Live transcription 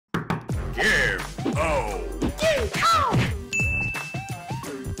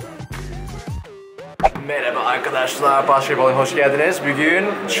Merhaba arkadaşlar, Basketbol'a hoş geldiniz. Bugün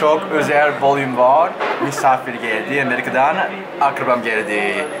çok özel bölüm var. Misafir geldi, Amerika'dan akrabam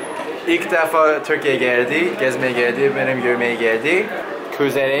geldi. İlk defa Türkiye'ye geldi, gezmeye geldi, benim görmeye geldi.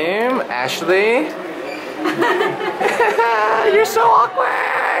 Kuzenim Ashley. You're so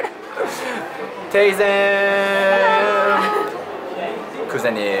awkward. Teyzem.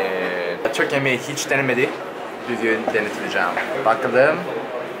 Kuzenim. Türk yemeği hiç denemedi. Bugün deneteceğim. Bakalım.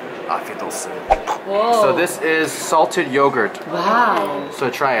 Afiyet olsun. Whoa. So this is salted yogurt. Wow.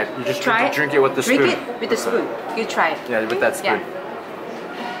 So try it. You just Try it? drink it with the spoon. Drink it with the spoon. You try it. Yeah, with that spoon. Yeah.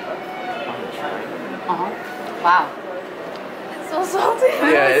 Wow. It's so salty.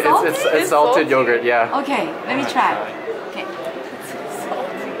 Yeah, it's salted yogurt. Yeah. Okay, let me try. Okay.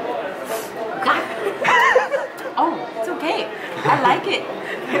 Oh, it's okay. I like it.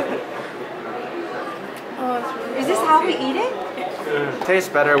 Oh, it's really Is this how we eat it? Tastes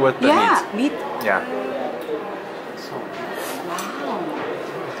better with the meat. Yeah. Wow.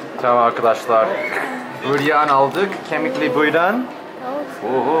 Tamam arkadaşlar. Buryan aldık. Kemikli buydan.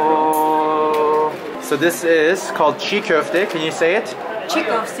 Oh. So this is called çiğ köfte. Can you say it? Çiğ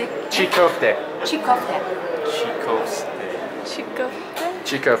köfte. Çiğ köfte. Çiğ köfte. Chico.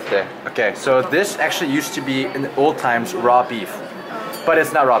 Çiğ köfte. Okay, so this actually used to be in the old times raw beef, but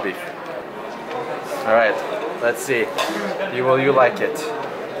it's not raw beef. All right, let's see. Will you like it?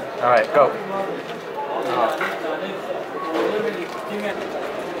 All right, go.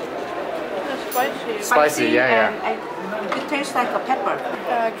 It's spicy. Spicy, yeah. And it tastes like a pepper.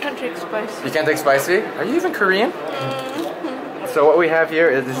 I can't take spicy. You can't take spicy? Are you even Korean? So what we have here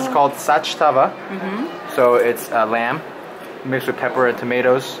is this is called sach tava. So it's lamb mixed with pepper and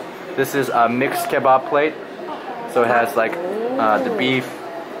tomatoes. This is a mixed kebab plate. So it has like the beef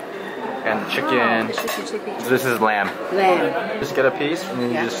and chicken. This is lamb. Lamb. Just get a piece and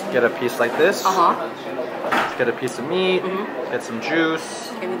then you just get a piece like this. Just get a piece of meat, get some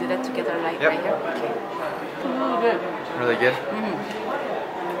juice. Can we do that together like Yep. right here? Okay. Really good.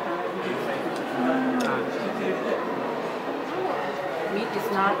 Meat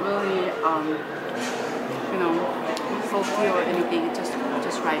is not really, salty or anything. It's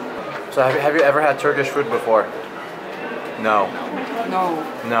just right. So have you ever had Turkish food before? No. No.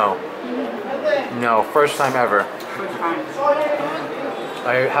 No. No. First time ever. First time.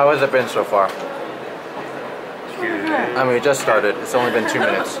 How has it been so far? I mean, it just started. It's only been 2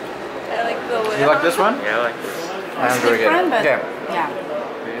 minutes. I like the lid. You like this one? Yeah, I like this. I'm very good. different, but- Okay. Yeah.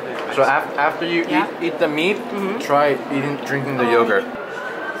 So after you eat the meat, try drinking the yogurt.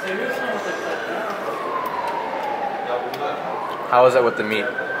 How is it with the meat?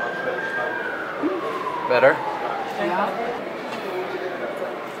 Better? Yeah.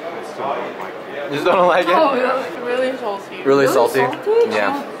 You just don't like it? Oh, Really salty. Really salty?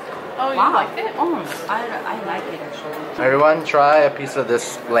 Yeah. Oh, you wow. like it? Oh, I like it actually. Everyone, try a piece of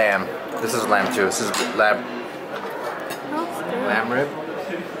this lamb. This is lamb too. This is lamb rib.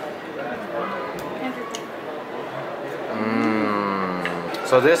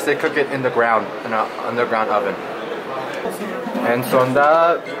 So this they cook it in the ground in an underground oven. En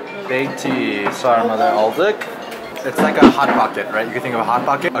sonunda beyti sarmaları aldık. It's like a hot pocket, right? You can think of a hot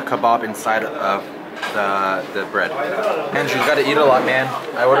pocket, a kebab inside of the bread. Andrew, you gotta eat a lot, man.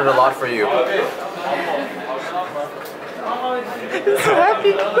 I ordered a lot for you. He's so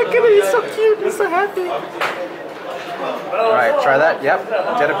happy. Look at him, he's so cute. He's so happy. Alright, try that. Yep.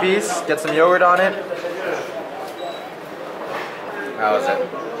 Get a piece, get some yogurt on it. How is it?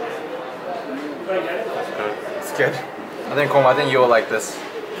 It's good. I think you'll like this.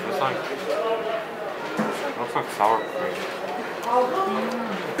 Looks like sour cream.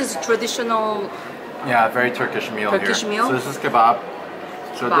 This is traditional. Yeah, very Turkish meal Turkish here. meal? So this is kebab.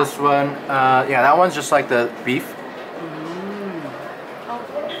 So this one, yeah, that one's just like the beef.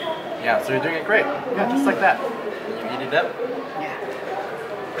 Yeah, so you're doing it great. Yeah, just like that. You eat it up.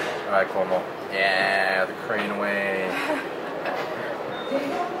 Yeah. All right, KimOh. Yeah, the crane away.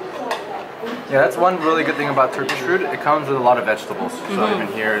 Yeah, that's one really good thing about Turkish food. It comes with a lot of vegetables. So even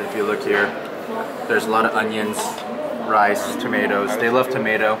here, if you look here, there's a lot of onions, rice, tomatoes. They love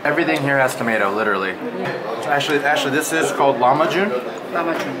tomato. Everything here has tomato, literally. Actually, this is called lahmacun.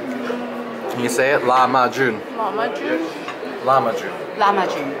 Lahmacun. Can you say it? Lahmacun. Mama juice. Lahmacun.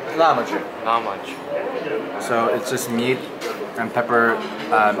 Lahmacun. Lahmacun. Not much. So it's just meat and pepper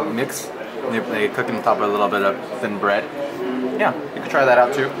mix. They cook it on top of a little bit of thin bread. Yeah, you can try that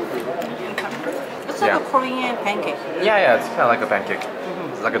out too. It's like a Korean pancake. Yeah, it's kind of like a pancake.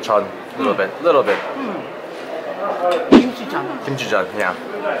 It's like a chon, little bit. Kimchijeon. Kimchijeon, yeah.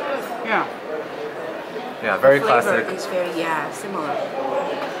 Yeah. Yeah, very Flavor classic. is very similar.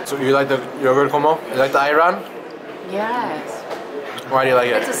 So you like the yogurt KimOh? You like the ayran? Yes. Why do you like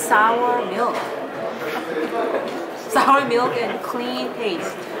It's a it? sour milk. Sour milk and clean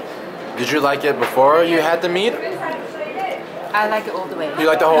taste. Did you like it before you had the meat? I like it all the way. You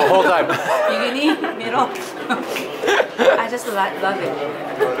like the whole time? Beginning, middle. I just love it.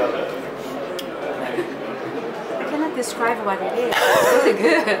 I cannot describe what it is. It's really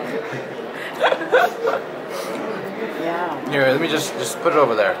good. Yeah. Here, let me just put it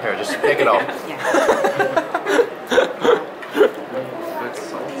over there. Here, just take it all. Yeah. It's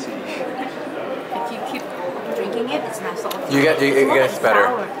salty. If you keep drinking it, it's not salty. It gets better.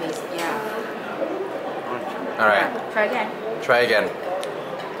 Sour taste. Yeah. All right, Try again. try again.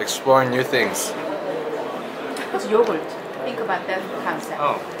 Exploring new things. It's yogurt. Think about that concept.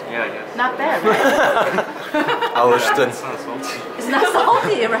 Oh, yeah, I guess. Not bad, right? Alıştın. It's not salty. It's not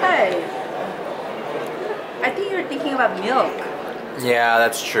salty, right? I think you're thinking about milk. Yeah,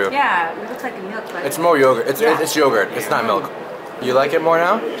 that's true. Yeah, it looks like a milk, but It's more yogurt. It's Yeah. it's yogurt. It's not milk. You like it more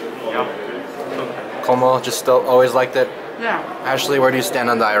now? Yeah. Okay. KimOh just still always liked it. yeah. Ashley, where do you stand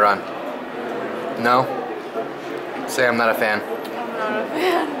on the ayran? No? Say I'm not a fan. I'm not a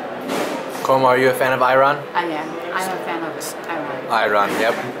fan. KimOh, are you a fan of ayran? I am. I'm a fan of ayran. Ayran,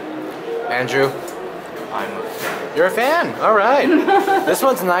 yep. Andrew, I'm a fan. you're a fan. All right. This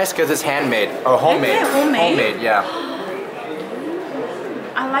one's nice because it's handmade or homemade. Is it homemade? Homemade, yeah.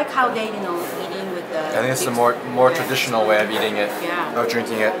 I like how they, eating with the. I think it's a more Yeah. traditional way of eating it, Yeah. of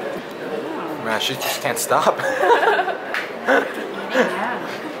drinking it. Man, she just can't stop. Yeah.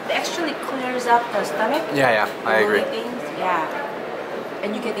 It actually clears up the stomach. Yeah, I agree. Things. Yeah.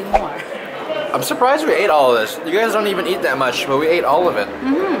 And you get it more. I'm surprised we ate all of this. You guys don't even eat that much, but we ate all of it.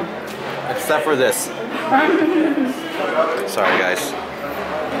 Except for this. Sorry, guys.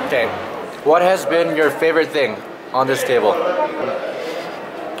 Okay, what has been your favorite thing on this table?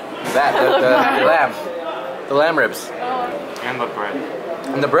 That, the lamb. The lamb ribs. And the bread.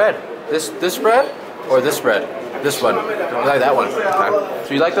 And the bread. This bread? Or this bread? This one. You like that one. Okay.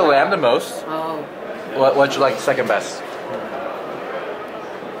 So you like the lamb the most. Oh. What you like second best?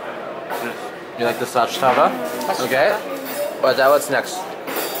 This. You like the sachstava? Okay. What's next?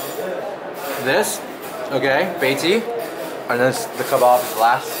 This? Okay. Beiti. And then the kebab is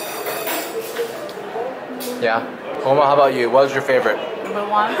last. Yeah. Homa, how about you? What was your favorite? Number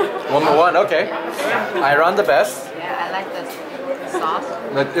one. Number one, okay. Ayran the best. Yeah, I like the sauce.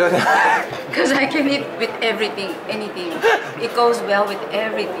 Yeah. Because I can eat with everything, anything. It goes well with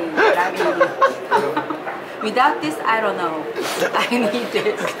everything that I eat. Without this, I don't know. I need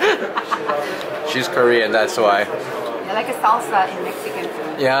it. She's Korean, that's why. I like a salsa in Mexican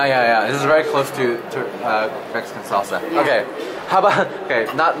food. Yeah. This is very close to Mexican salsa. Yeah. Okay. How about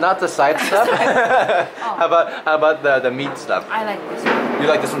not the side stuff? How about the meat stuff? I like this one. You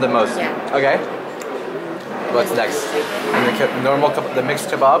like this one the most? Yeah. Okay. What's next? The mixed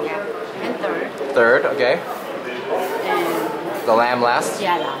kebab? Yeah. And third. Third, okay. And The lamb last?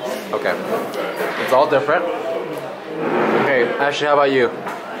 yeah, last. Okay. It's all different. Okay, Ashley, how about you?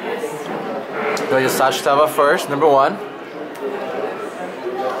 Like the sachstava first, number one.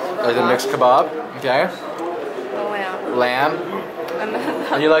 Like the mixed kebab, okay. The lamb. Lamb. And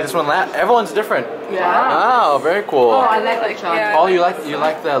then And you like this one everyone's different. Yeah. Oh, very cool. Oh, I like the chon. yeah. Oh, you like the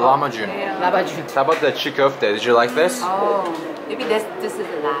lamajun. yeah. Labajun. How about the chikofte? Did you like this? Oh, maybe this is the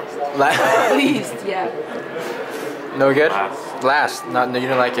last. At least, yeah. No good? Last. Last. No, you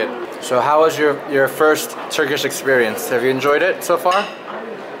didn't like it. So how was your first Turkish experience? Have you enjoyed it so far?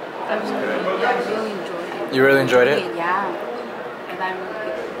 I really enjoyed it. You really enjoyed it? Yeah. And I'm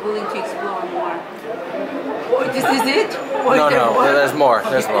willing to explore more. Oh, this is it? Or No, is there no, more? there's more.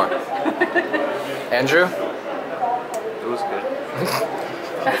 There's more. Andrew? It was good.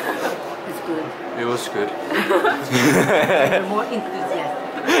 It's good. It was good. You're more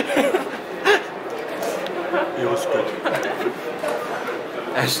enthusiastic. It was good.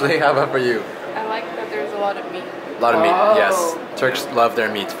 Ashley, how about for you? I like that there's a lot of meat. A lot of meat, Oh. yes. Turks love their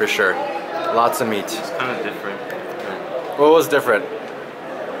meat for sure. Lots of meat. It's kind of different. What was different?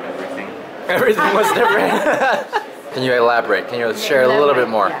 Everything. Everything was different. Can you elaborate? Can you share a little bit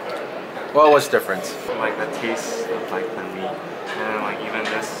more? Yeah. What was different? Like the taste of like the meat. And like even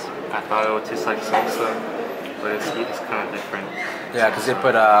this, I thought it would taste like salsa, but it's kind of different. Yeah, because they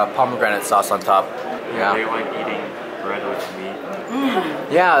put pomegranate sauce on top. They Yeah. like eating bread with meat.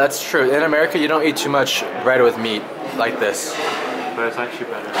 Yeah, that's true. In America, you don't eat too much bread with meat like this. But it's actually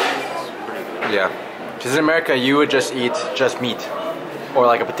better. It's pretty good. Yeah. Because in America, you would just eat just meat. or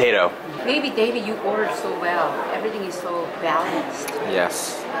like a potato. Maybe David, you ordered so well. Everything is so balanced.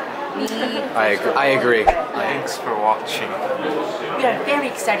 Yes. We I agree. Thanks for watching. We are very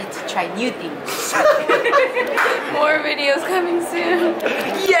excited to try new things. More videos coming soon.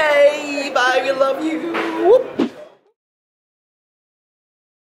 Yay! Bye, we love you. Whoop.